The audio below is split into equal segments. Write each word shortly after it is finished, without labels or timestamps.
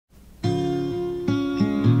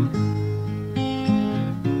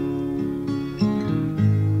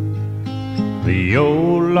The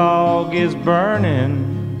old log is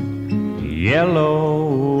burning,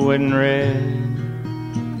 yellow and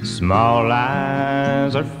red. Small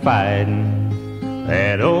eyes are fighting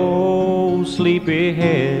that old sleepy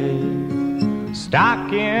head.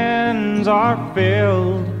 Stockings are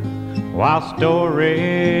filled while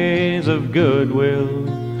stories of goodwill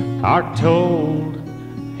are told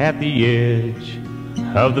at the edge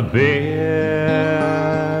of the bed.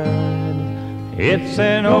 It's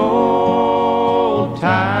an old-time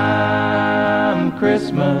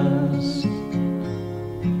Christmas,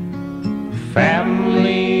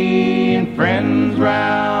 family and friends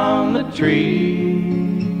round the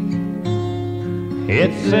tree.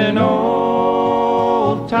 It's an old-time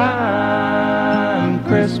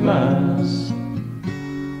Christmas,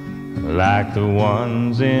 like the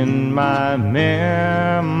ones in my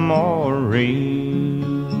memory.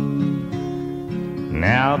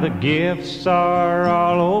 Now the gifts are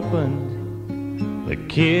all opened, the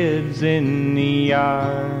kids in the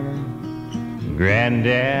yard.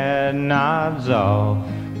 Granddad nods off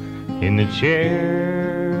in the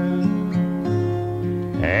chair,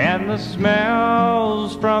 and the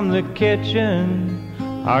smells from the kitchen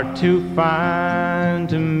are too fine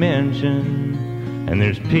to mention. And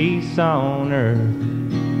there's peace on earth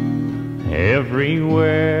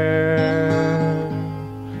everywhere.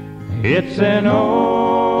 It's an old-time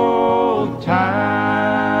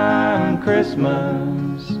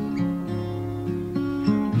Christmas,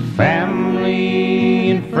 family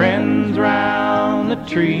and friends round the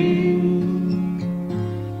tree.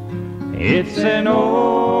 It's an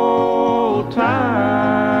old-time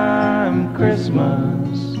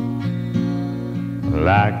Christmas,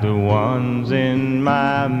 like the ones in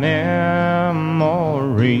my memory.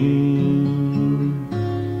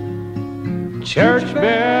 Church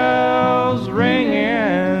bells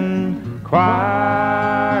ringing,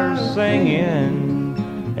 choirs singing,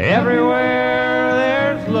 everywhere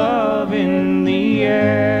there's love in the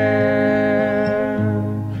air.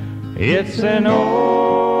 It's an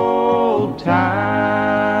old-time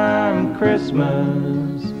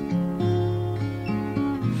Christmas,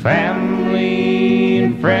 family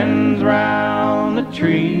and friends round the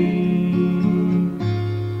tree.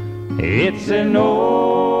 It's an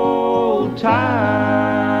old-time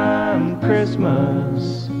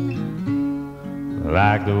Christmas,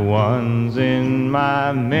 like the ones in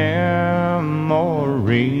my memory.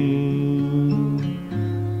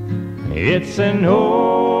 It's an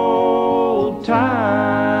old-time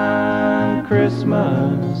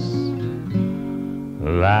Christmas,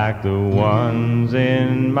 like the ones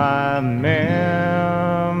in my memory.